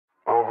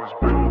was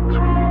built to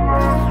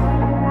last with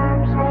my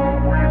webs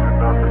I'm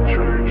weaving. I could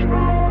change the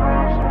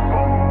past. I'm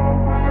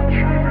all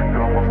achieving.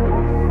 Got my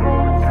foot on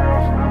the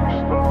gas, never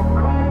stop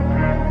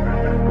competing.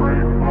 If you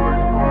break my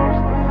glass,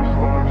 then this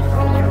life's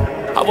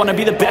gonna. I wanna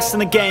be the best in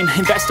the game,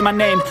 invest in my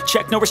name.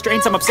 Check no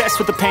restraints, I'm obsessed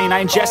with the pain.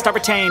 I ingest, I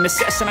retain,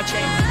 assess and I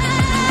change.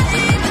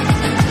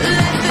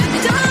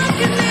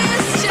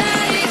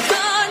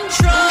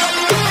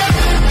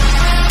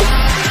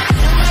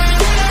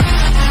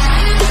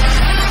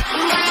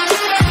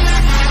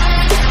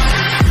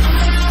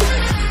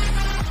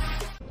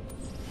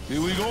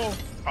 Here we go.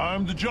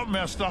 I'm the jump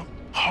master.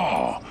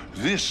 Oh,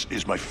 this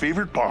is my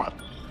favorite part.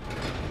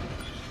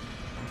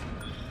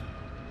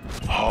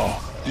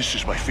 Oh, this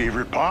is my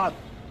favorite part.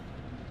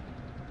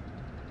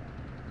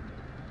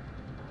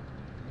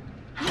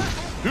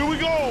 Here we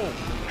go.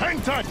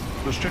 Hang tight.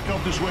 Let's check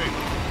out this way.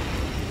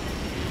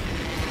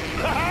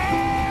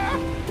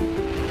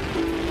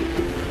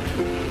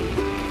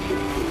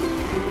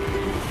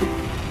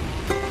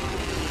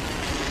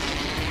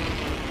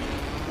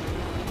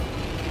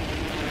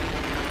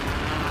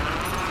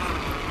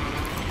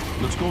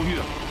 Let's go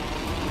here.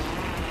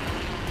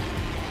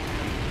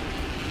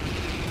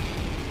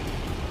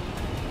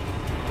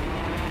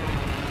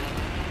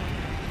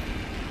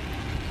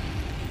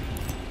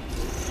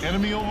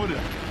 Enemy over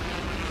there.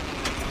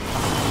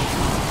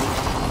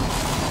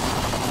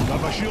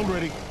 Got my shield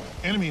ready.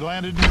 Enemy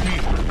landed near me.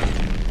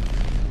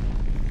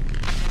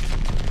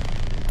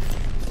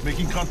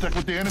 Making contact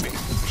with the enemy.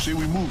 Say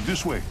we move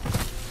this way.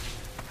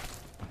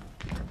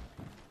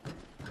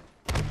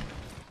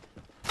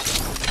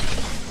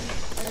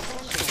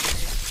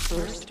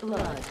 First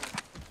blood.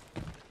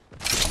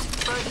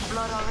 First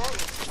blood already.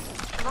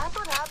 That's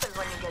what happens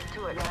when you get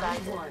too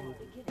excited. Round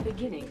 1.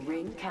 Beginning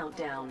ring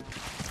countdown.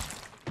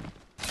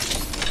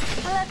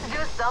 Let's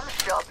do some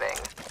shopping.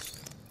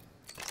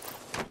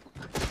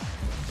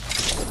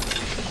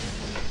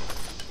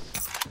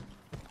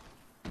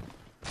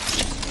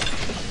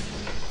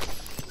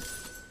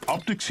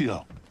 Optics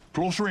here.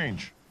 Close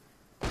range.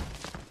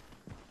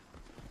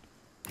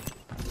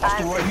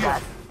 Hostile right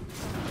here.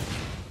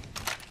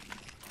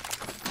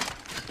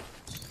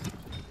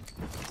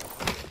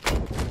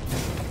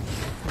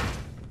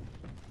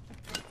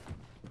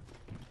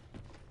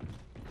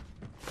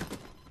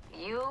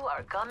 You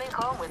are coming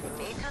home with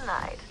me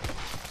tonight.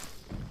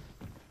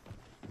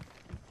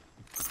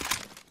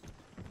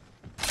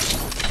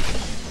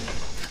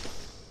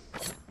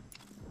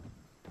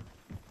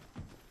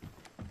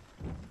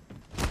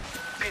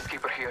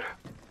 Peacekeeper here.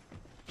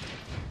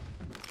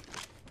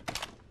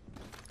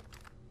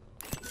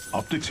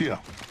 Optics here.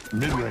 Wingman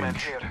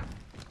Mid-range. here.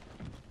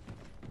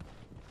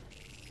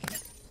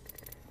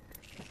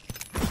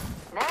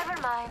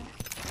 Never mind.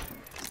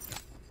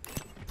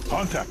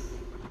 Contact.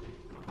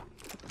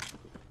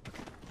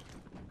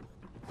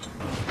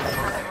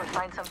 I will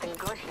find something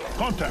good here.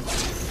 Contact.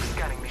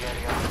 Scanning the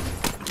area.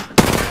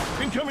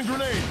 Incoming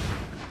grenade.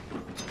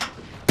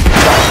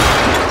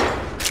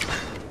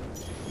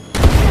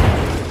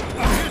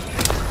 I'm hit.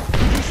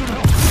 Need some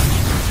help.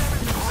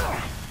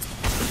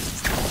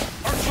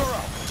 Archer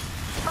out.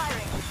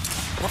 Firing.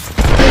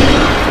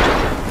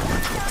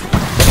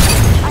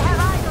 I have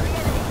eyes on the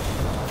enemy.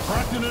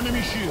 Cracked an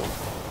enemy shield.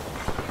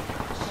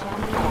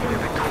 Only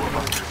the two of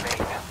us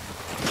remain.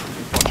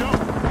 Watch out.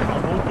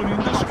 I'm opening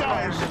the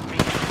skies.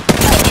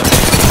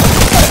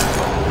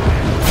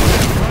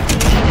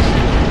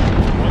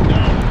 One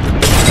down.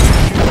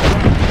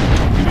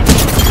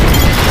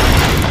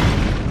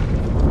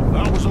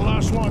 That was the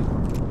last one.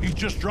 He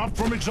just dropped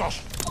from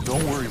exhaustion.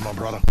 Don't worry, my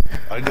brother.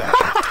 I got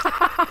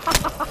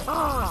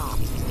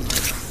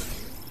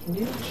you.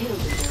 New kill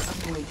leader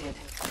appointed.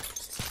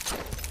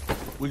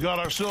 We got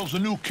ourselves a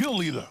new kill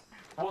leader.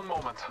 One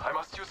moment. I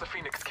must use a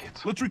Phoenix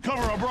kit. Let's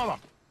recover our brother.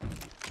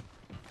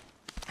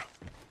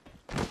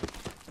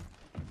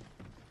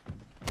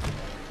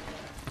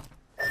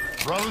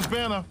 Brother's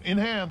banner in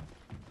hand.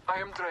 I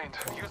am drained.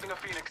 Using a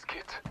Phoenix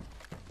kit.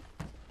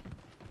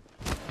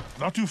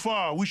 Not too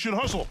far. We should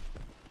hustle.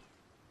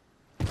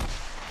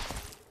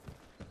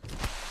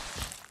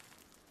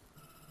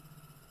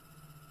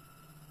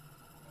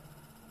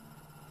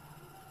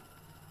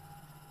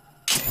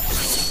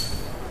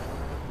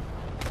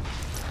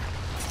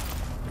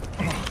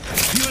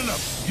 Healing up.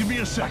 Give me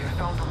a I sec.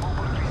 found a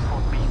mobile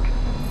respawn peak.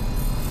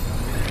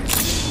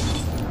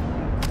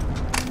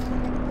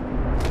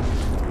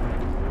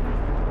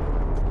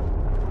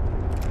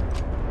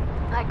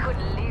 I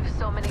couldn't leave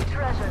so many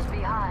treasures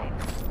behind.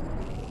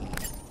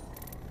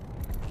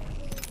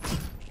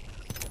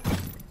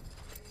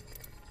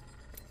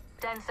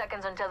 Ten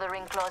seconds until the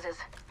ring closes.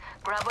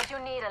 Grab what you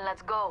need and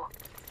let's go.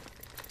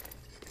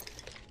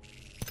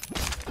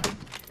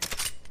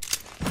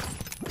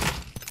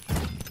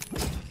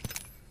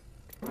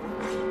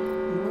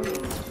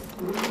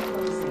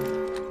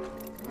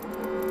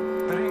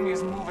 The ring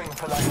is moving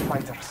for light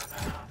fighters.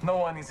 No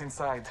one is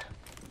inside.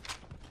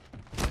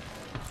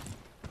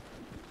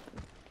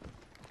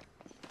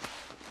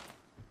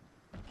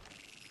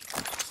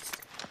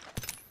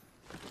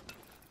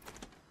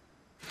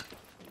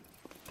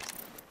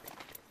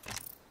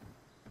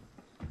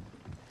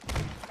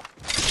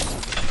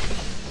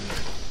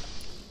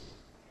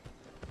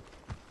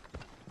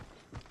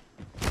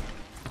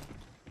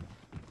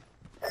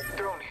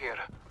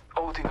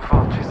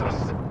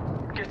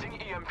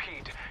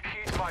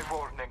 my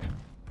warning.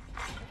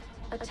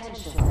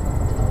 Attention.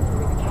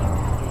 Delivering care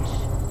package.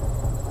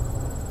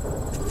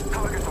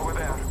 Target over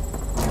there.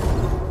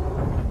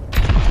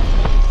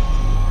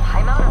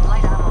 I'm out of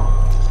light ammo.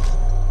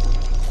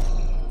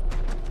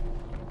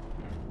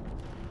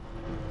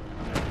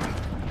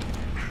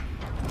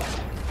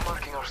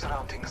 Marking our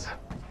surroundings.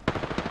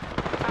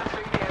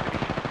 Battling the enemy.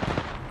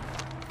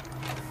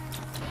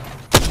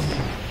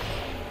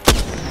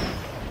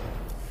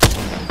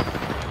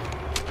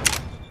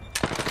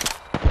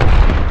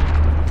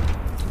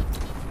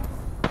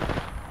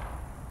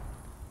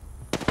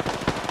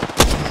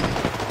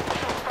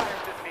 Shots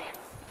fired at me.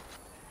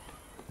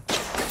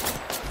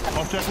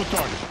 Contact with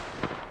target.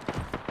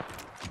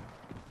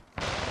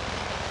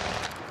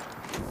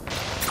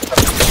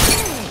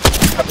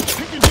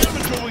 Taking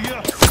damage over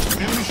here.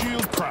 Enemy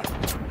shield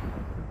cracked.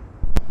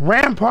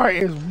 Rampart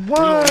is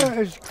one.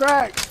 It's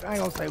cracked. I ain't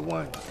gonna say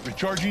one.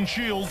 Recharging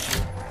shields.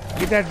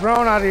 Get that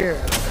drone out of here.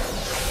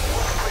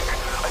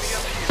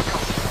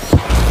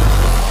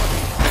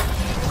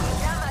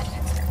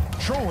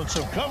 Throwing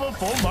some cover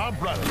for my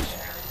brothers.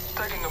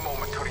 Taking a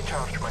moment to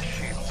recharge my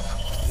shields.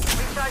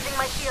 Recharging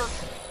my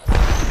shields.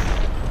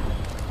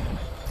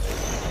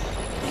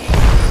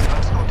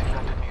 That's not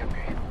landed near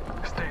me.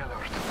 Stay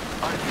alert.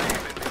 I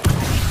believe in this.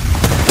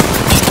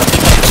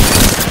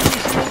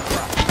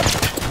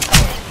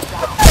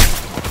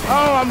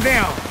 Oh, I'm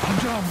down. I'm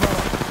down,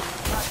 brother.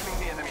 Battling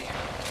the enemy.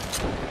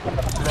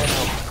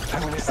 Leno, I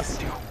will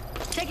assist you.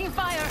 Taking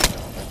fire.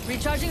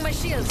 Recharging my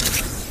shields.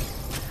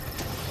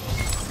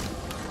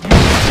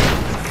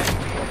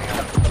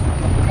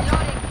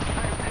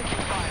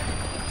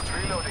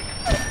 Reloading.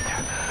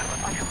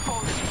 I am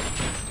falling.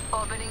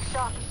 Opening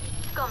shop.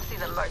 Come see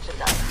the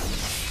merchandise.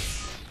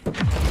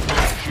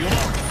 Shield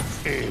up.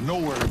 Hey, no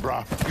worry,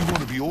 brah. You're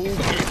gonna be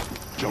okay.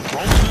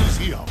 Gibraltar is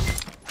here.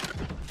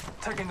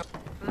 Taking the...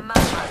 Mama.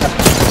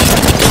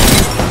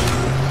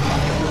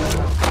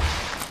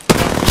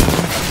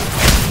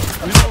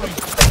 Reloading.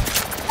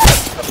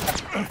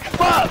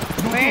 Fuck,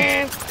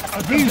 man.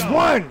 He's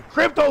one.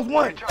 Crypto's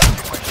one.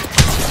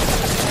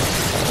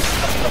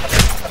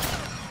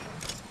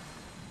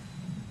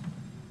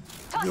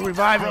 You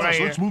revive it right Brothers,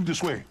 here. let's move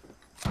this way.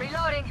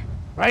 Reloading.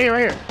 Right here,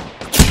 right here.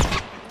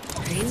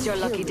 It's your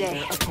lucky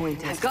day.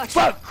 Appointed. I've got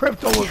you. Fuck,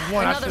 Crypto was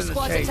one. I Another shouldn't have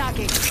squad's taken.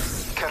 attacking.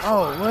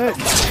 Oh, what?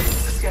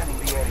 Scanning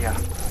the area.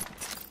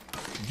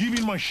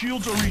 Giving my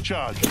shields a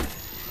recharge.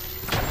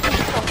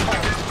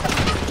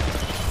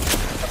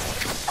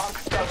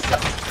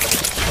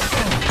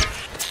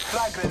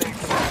 Flag grenade.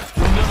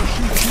 We'll never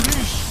shoot through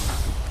this.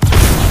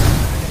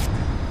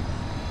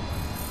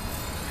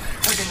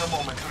 Taking a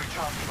moment to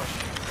recharge my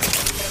shield.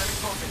 Enemy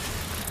spotted.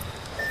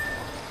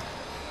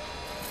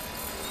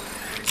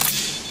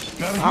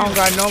 I don't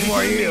got no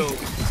more heals.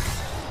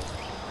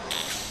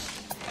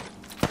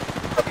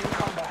 In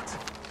combat.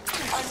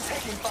 I'm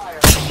taking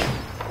fire.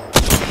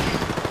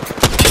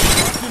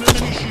 Locked an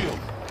enemy shield.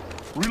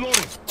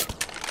 Reloading.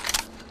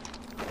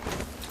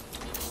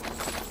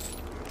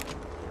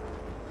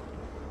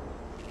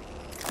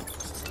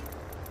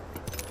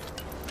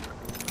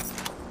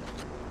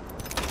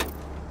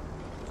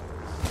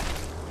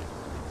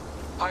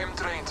 I am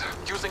trained,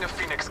 using a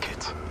Phoenix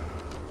kit.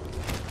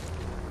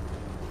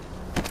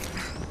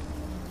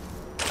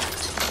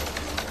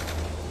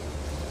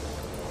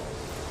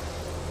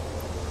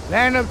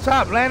 Land up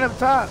top, land up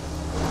top.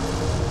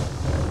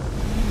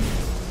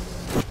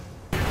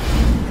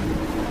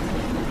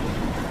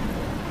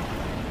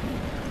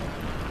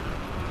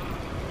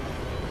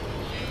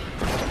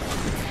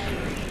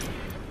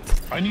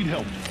 I need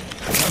help.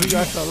 You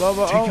got the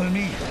lover. Taking a Oh,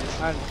 knee.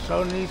 I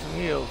so need some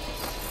heals.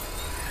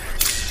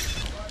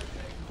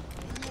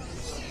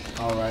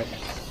 All right.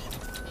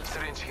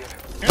 Syringe here.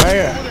 Right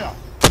here. Over there.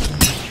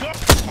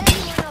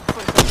 Anyone up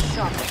for some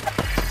shopping?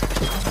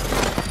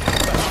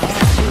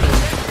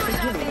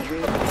 Beginning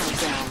ring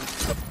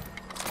countdown.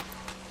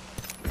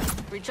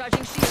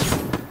 Recharging shields.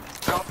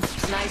 Drop.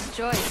 Nice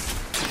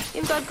choice.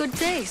 You've got good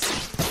taste.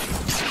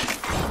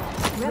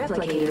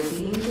 Replicator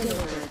being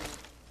delivered.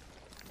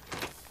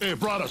 Hey,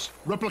 brothers.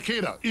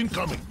 Replicator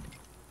incoming.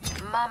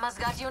 Mama's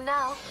got you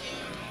now.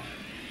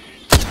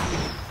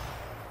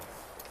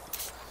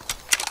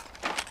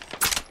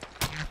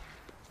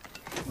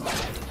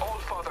 All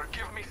Father,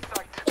 give me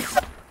sight.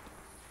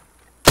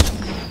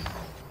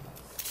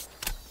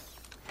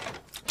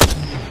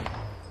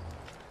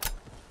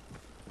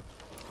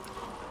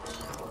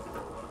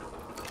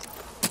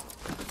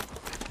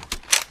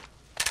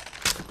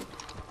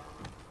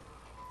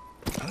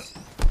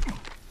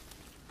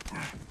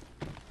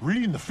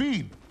 Reading the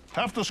feed.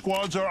 Half the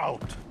squads are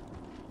out.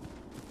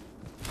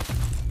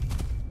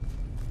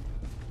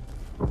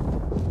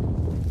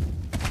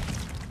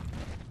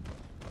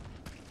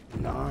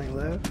 Nine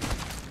left.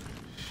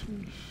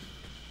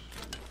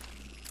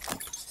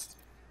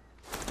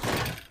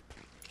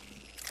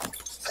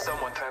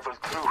 Someone traveled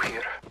through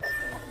here.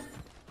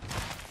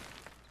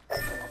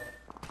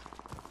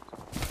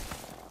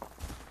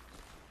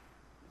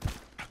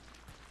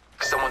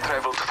 Someone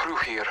traveled through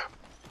here.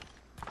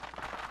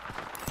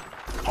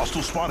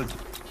 Hostile spotted.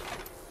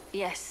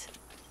 Yes.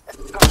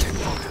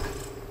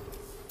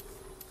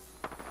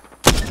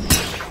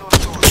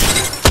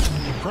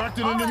 Cracked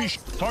an enemy.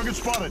 Target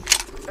spotted.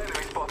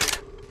 Enemy spotted.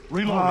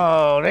 Reloading.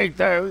 Oh, they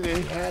third.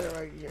 We had it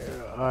right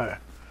here. All right.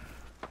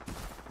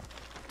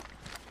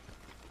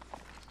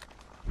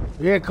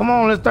 Yeah, come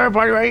on. Let's third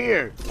party right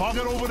here.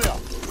 Target over there.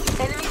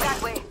 Enemy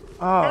that way.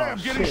 Oh, Hey, I'm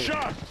getting shit.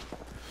 shot.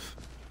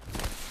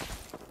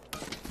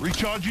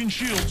 Recharging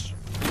shields.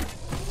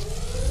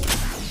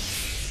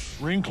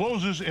 Ring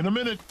closes in a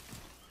minute.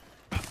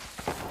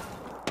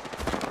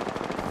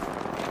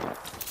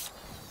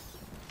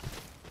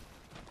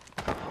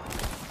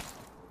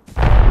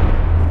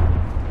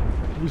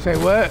 You say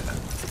what?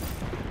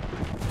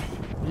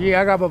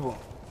 Yeah, I got bubble.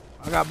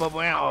 I got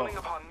bubble and all. Calling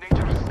upon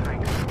nature's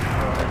strength.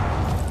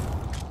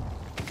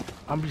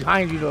 I'm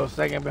behind you though,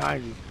 second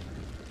behind you.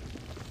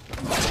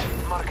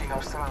 Marking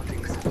our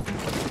surroundings.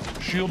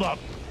 Shield up.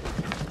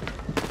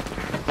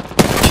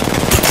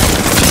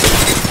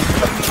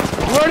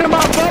 Where did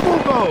my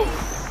bubble go?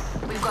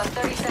 We've got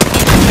 30 seconds.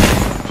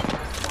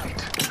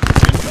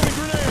 Incoming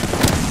grenade.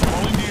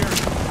 Falling the air.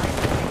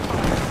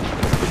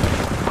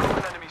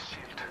 Broken enemy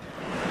shield.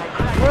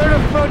 Where the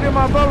fuck did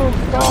my bubble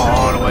fall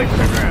all the way to the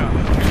ground?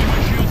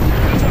 Enemy shield.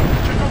 Heads up.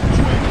 Check out which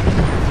way.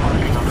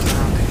 Marking our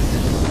surroundings.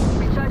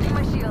 Recharging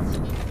my shields.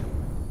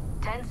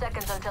 10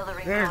 seconds until the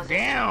ring They're closes.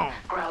 down.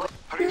 Grab it.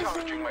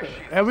 Recharging my shield.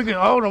 Hey, we can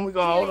hold them. We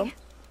can hold them.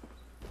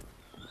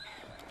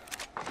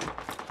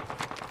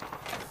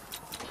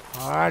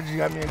 Alright, you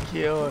got me a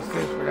kill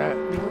assist for that.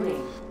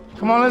 Loading.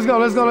 Come on, let's go,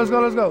 let's go, let's go,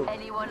 let's go.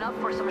 Anyone up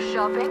for some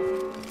shopping?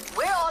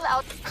 We're all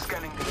out.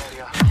 Scanning the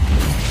area.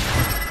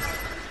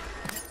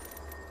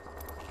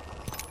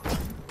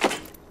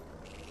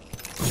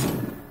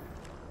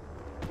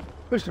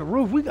 Push the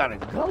roof, we gotta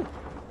go.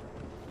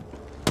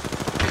 The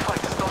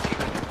fight is not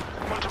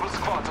even. Multiple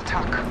squads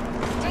attack.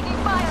 Taking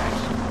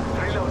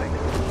fire.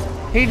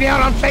 Reloading. He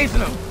down, I'm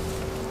chasing him.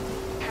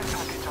 Care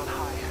package on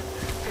high.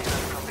 Favor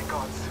from the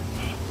gods.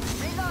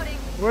 Reloading.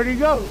 Where'd he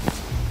go?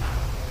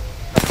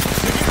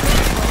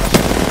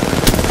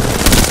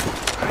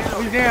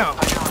 He's down.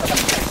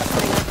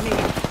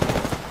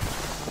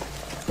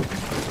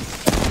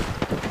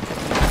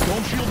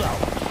 Don't shield out.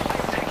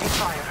 Taking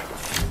fire.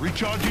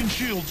 Recharging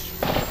shields.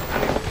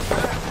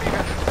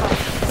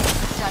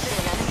 Tapping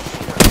an enemy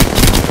shield.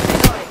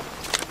 Reloading.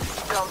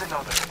 Downed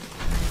another.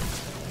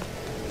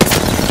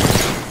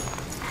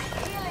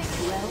 Healing.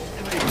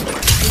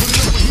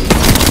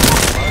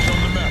 Eyes on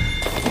the map.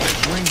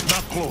 Ring's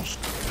not close.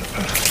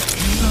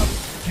 Healing up.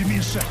 Give me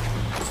a sec.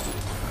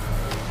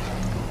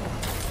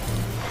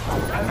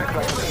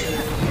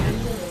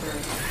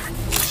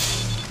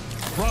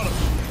 Product.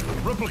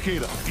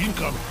 Replicator.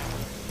 Incoming.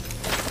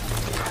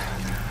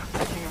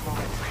 Taking a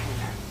moment to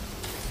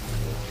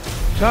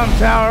heal. Jump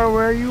tower,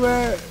 where are you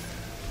at?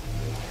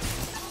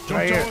 Jump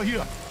Right here. tower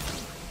here.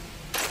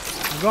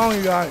 I'm going,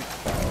 you guys.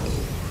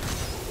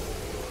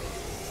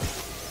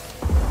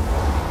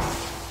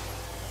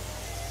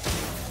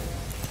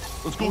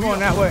 Let's go We're going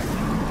here. that way.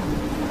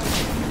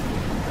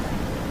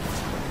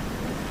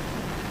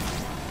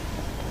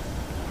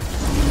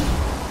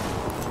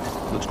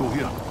 Let's go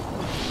here.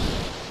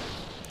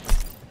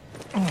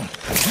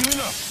 Healing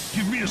up.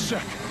 Give me a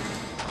sec.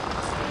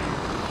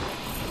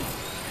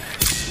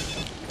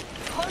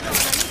 Hold on, I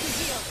need to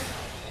heal.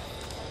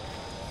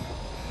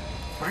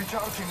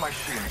 Recharging my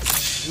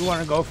shield. You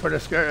want to go for the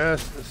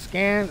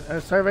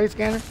survey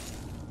scanner?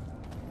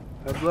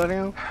 The blood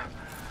ammo?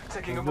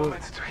 Taking a Let's do it.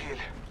 moment to heal.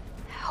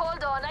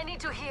 Hold on, I need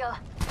to heal.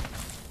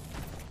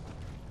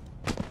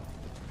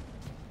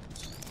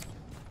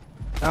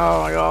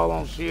 Oh, y'all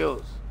on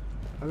shields.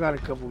 I got a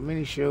couple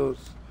mini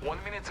shields. 1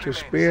 minute To remains.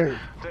 spare.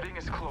 The ring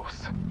is close.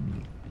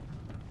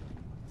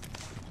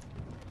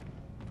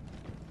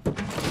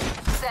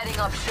 Setting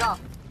up shop.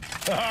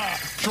 Haha.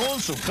 Throwing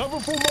some cover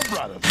for my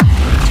brother.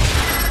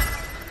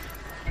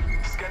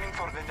 Scanning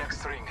for the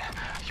next ring.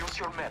 Use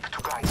your map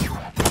to guide you.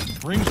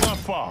 Ring's not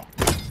far.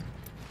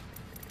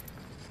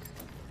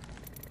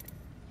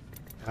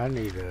 I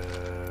need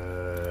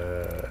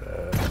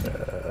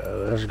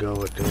let's go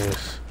with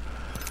this.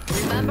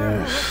 Remember who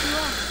Yes. lifted you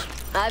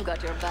up? I've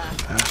got your back.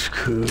 That's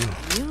cool.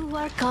 You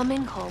are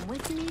coming home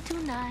with me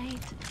tonight.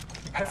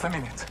 Half a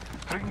minute.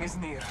 Ring is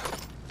near.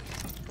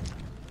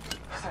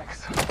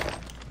 Thanks.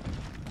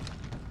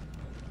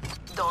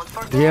 Don't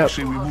forget. Yep.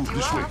 Say we move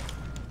this way.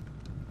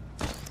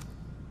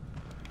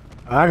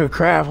 I could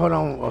craft. Hold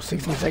on. Oh,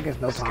 16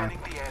 seconds. No time. Scanning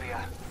the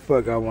area.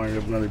 Fuck, I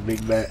wanted another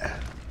big bat.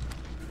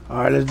 All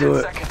right, let's do 10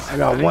 it. seconds. I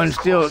got The one ring's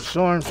steel close.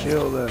 storm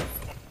shield left.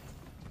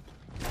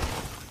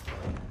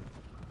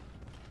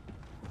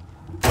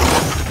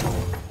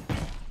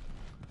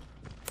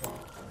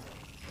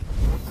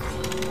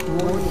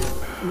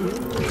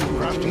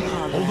 Crafty,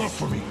 hold up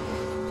for me.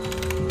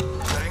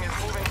 The ring is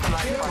moving to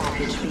life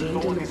Package fire. being No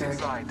one is delivered.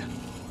 inside.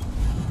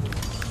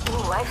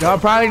 Ooh, I Y'all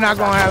probably not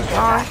gonna have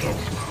time.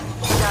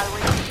 Shall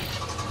we?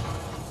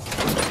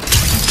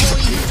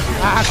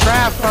 I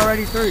craft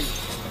already 3.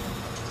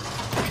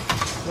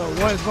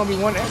 So one's gonna be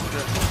one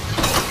extra.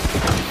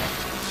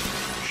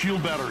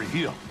 shield battery.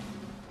 Heal.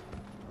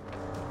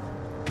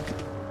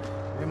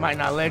 They might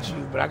not let you,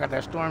 but I got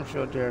that storm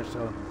shield there,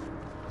 so.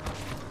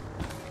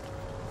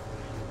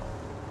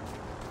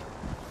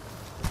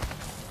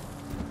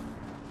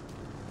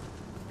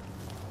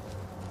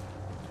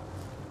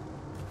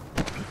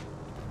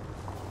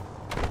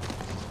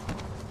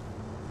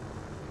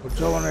 What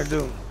y'all wanna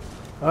do?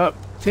 Up,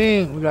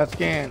 team, we got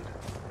scanned.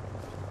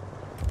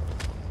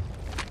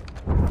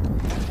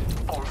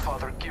 All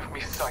Father, give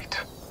me sight.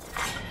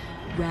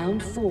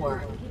 Round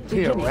 4. Is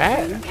he a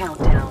rat? Ring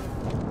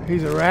countdown.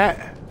 He's a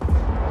rat.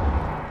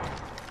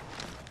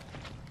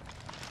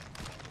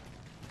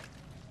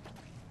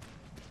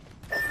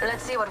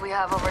 Let's see what we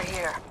have over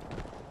here.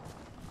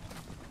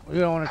 We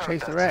don't want to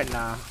chase the rat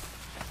now.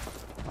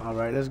 All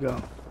right, let's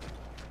go.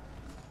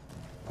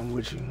 I'm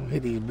with you.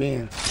 Hit these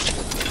bins.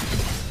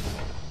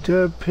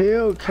 The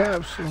pill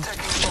capsule.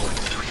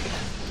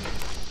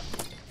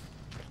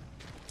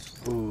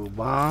 Ooh,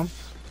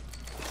 bombs.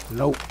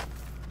 Nope.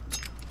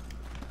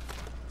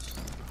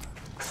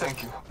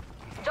 Thank you.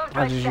 Don't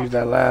I just used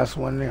that last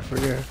one there for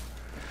there.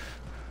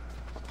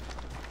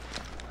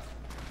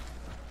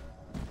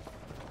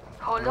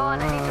 Hold on,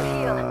 I need to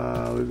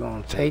heal. We're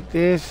gonna take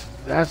this.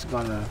 That's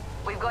gonna.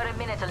 We've got a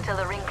minute until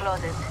the ring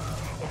closes.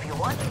 If you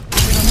want,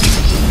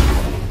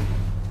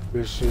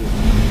 Good shit.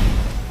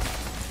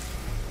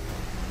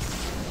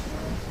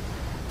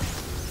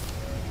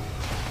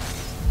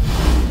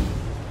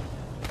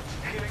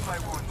 Healing my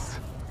wounds.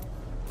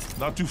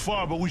 Not too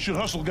far, but we should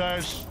hustle,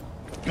 guys.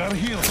 Gotta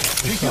heal.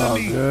 Take It's it all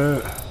on me.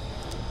 good.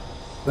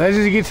 Let's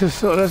just get to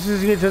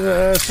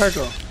the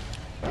circle.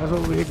 That's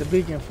what we hit the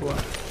beacon for.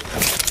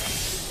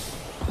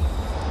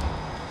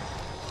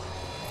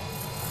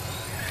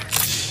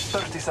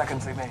 30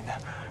 seconds remain.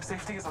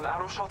 Safety is an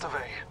arrow shot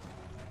away.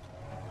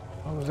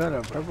 Oh, was that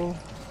a purple?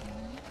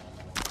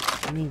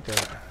 I need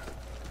that.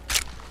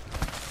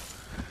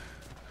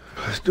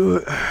 Let's do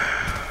it.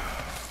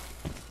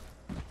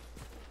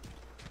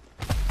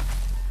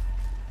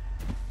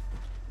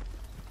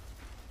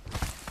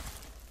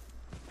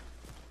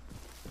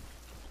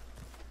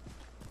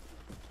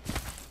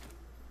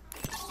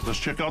 Let's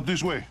check out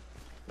this way.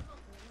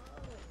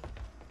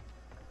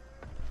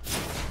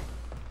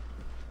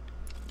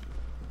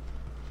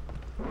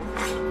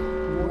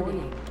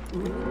 Warning.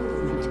 Ring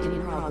movement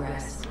in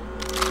progress.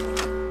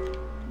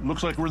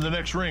 Looks like we're in the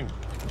next ring.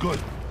 Good.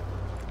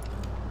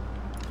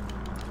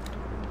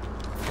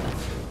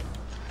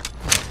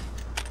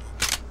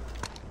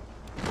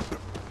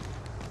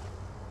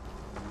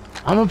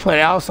 I'm gonna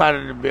play outside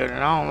of the building.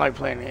 I don't like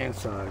playing the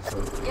inside.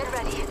 So get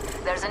ready.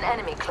 There's an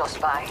enemy close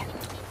by.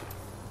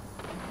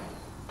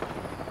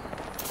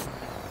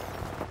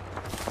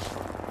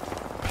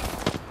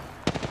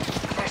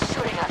 They're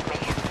shooting at me.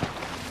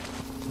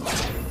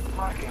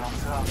 Marking on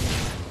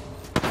surroundings.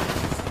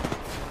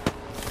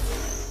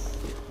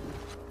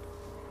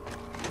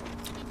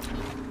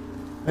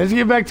 let's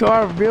get back to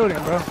our building,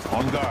 bro.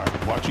 On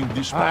guard. Watching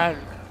this spot. All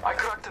right. I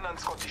cracked an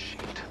unscotty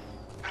shield.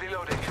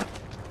 Reloading.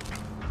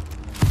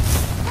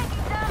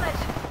 Taking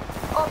damage.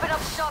 Open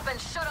up shop and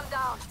shut them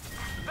down.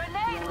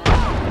 Grenade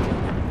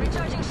low.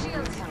 Recharging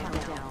shields.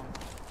 Countdown.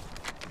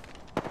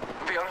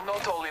 We are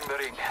not all in the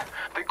ring.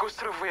 The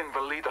gust of wind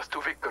will lead us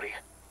to victory.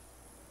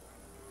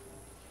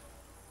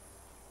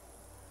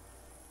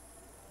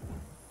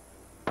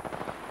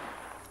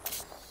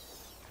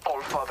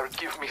 All Father,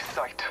 give me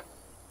sight.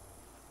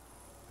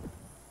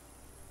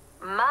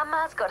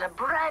 Mama's got a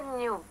brand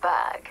new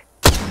bag.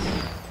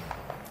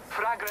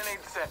 Frag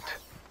grenade sent.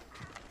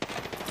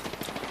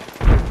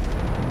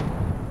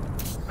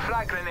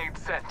 Frag grenade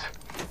sent.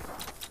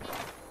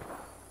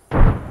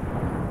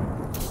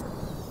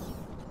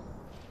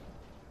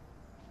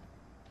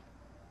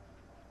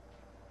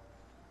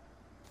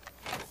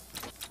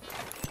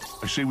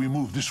 I say we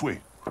move this way.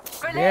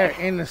 They're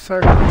Grenade. in the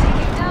circle.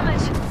 Taking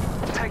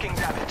damage. Taking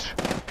damage.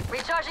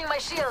 Recharging my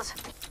shields.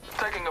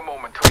 Taking a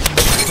moment. Taking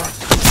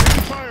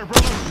fire,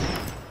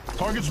 brother.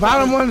 Target's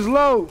Bottom spotted. one's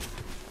low.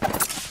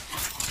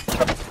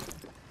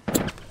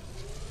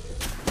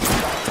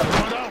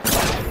 Run out.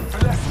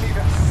 Bless me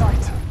with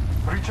sight.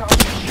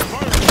 Recharging.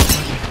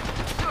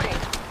 Shooting.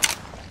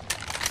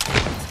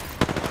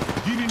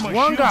 Giving my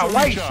One shields got a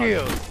white recharge.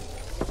 shield.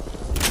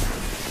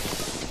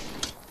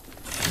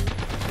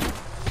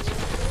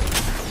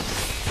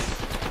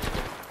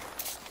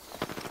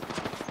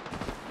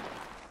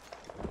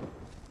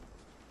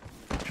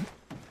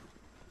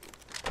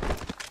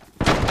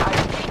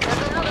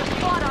 There's another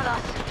squad on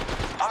us.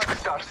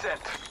 Arcstar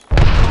sent.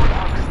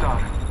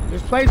 Arcstar.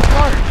 Just play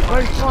smart.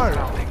 Play smart.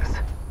 Surroundings.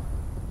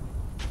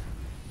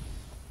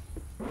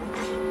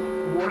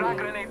 Frag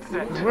grenade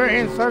sent. We're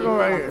in circle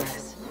right here.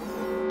 Progress.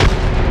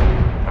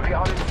 We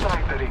are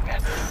inside the ring.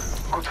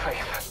 Good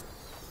faith.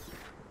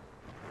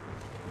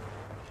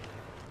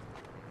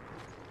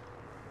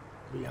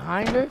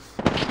 Behind us?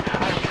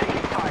 I'm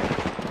taking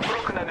fire.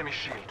 Broken enemy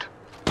shield.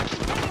 Taking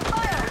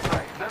fire. This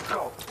way. Let's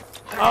go.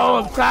 Oh,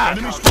 up top.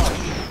 Enemy spotted.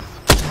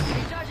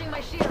 Recharging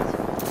my shields.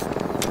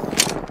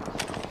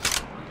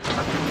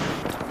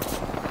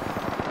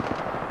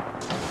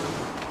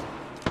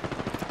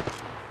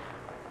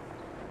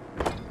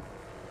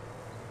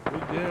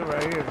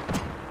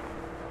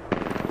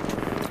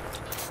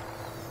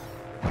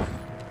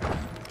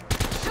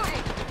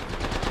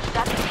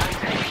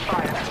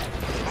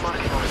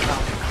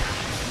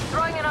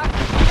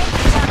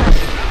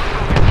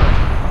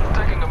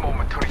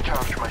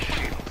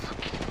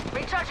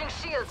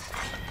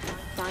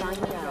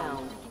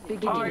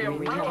 Beginning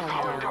ring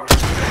countdown.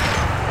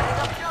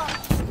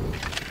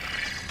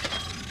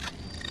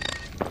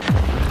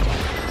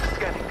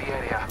 Scanning the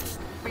area.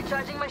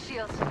 Recharging my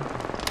shields.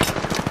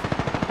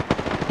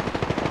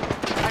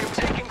 I'm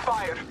taking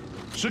fire.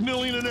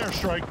 Signaling an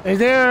airstrike. Is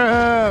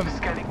there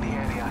Scanning the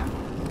area.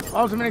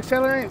 ultimate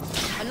accelerant?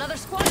 Another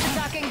squad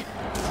attacking.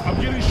 I'm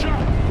getting shot.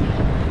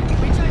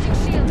 Recharging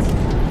shields.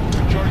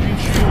 Charging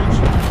shields.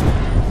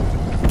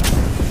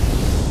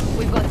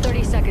 We've got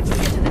 30 seconds to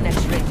get to the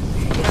next ring.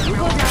 If you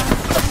go down,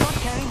 I'm not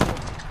carrying you.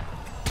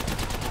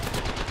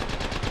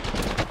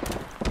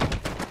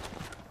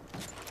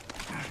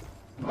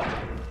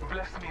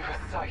 Bless me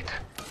with sight.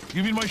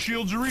 Giving my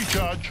shields a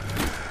recharge.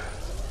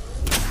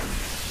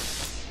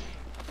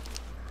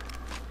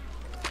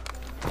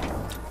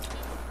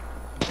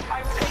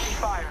 I'm taking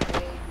fire.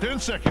 10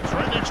 seconds,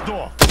 right next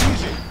door.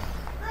 Easy.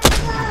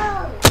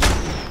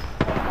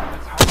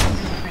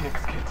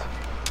 Phoenix kit.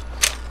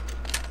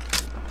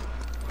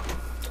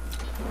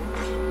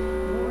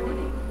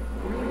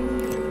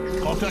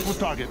 Contact with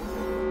target.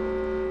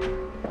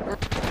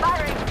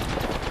 Firing.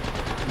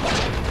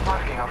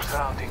 Marking our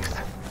surroundings.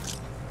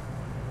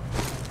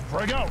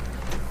 Frag out.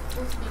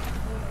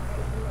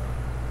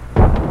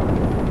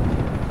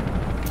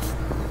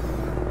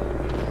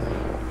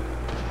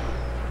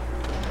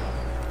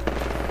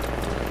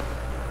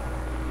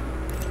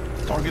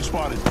 Target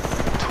spotted. 2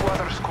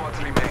 other squads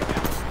remain.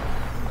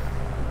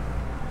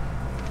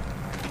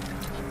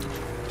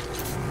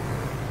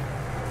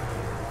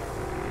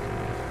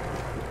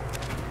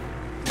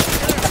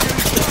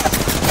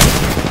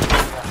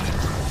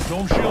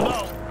 Dome shield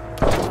out.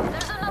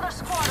 There's another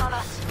squad on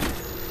us.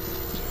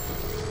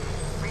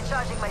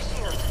 Recharging my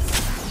shield.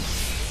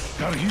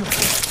 Gotta heal.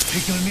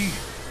 Taking a knee.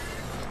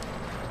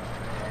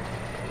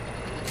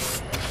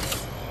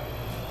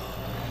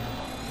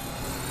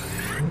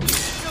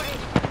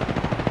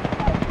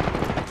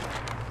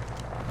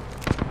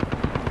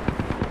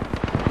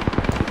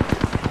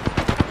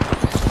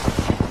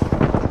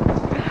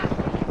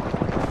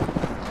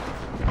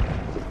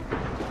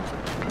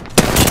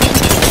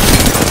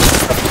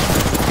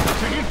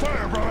 Taking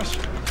fire, brothers.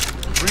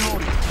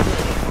 Reloading.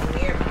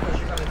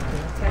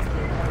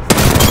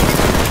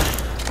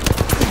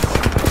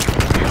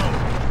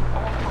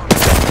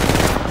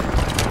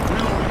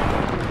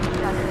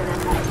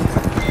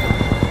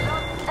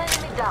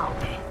 Enemy down.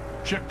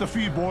 Check the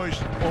feed,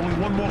 boys. Only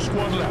one more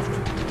squad left.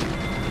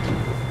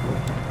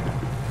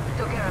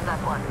 Took care of that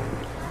one.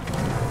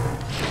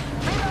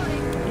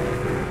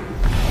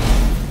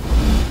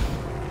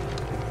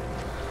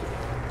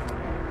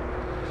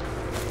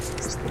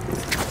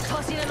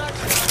 Tossing an arc.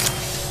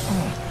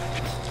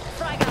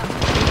 Frag out.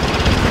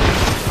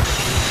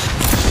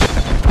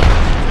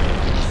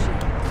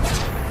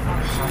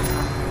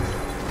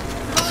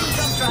 Throwing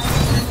jump drive.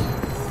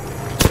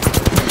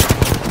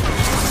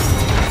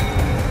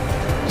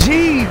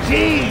 GG,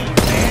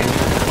 man.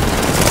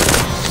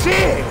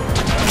 Shit.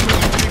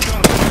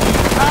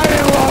 I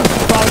done lost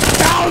about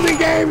 1,000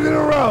 games in a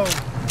row.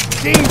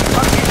 Gee,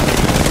 fucking.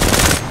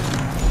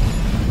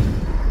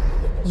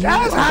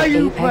 That's how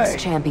you Apex play.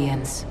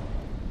 champions.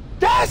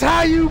 That's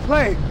how you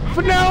play.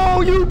 From now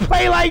on, you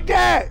play like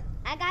that.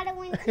 I gotta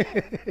win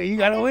too. You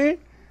gotta win?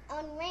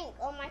 On rank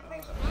on my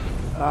first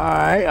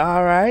match.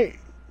 All right.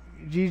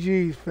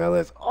 GG's,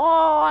 fellas.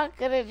 Oh, I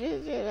could have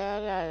just.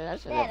 I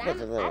should have Dad, put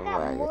the little I got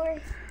right. more.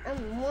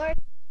 I'm more.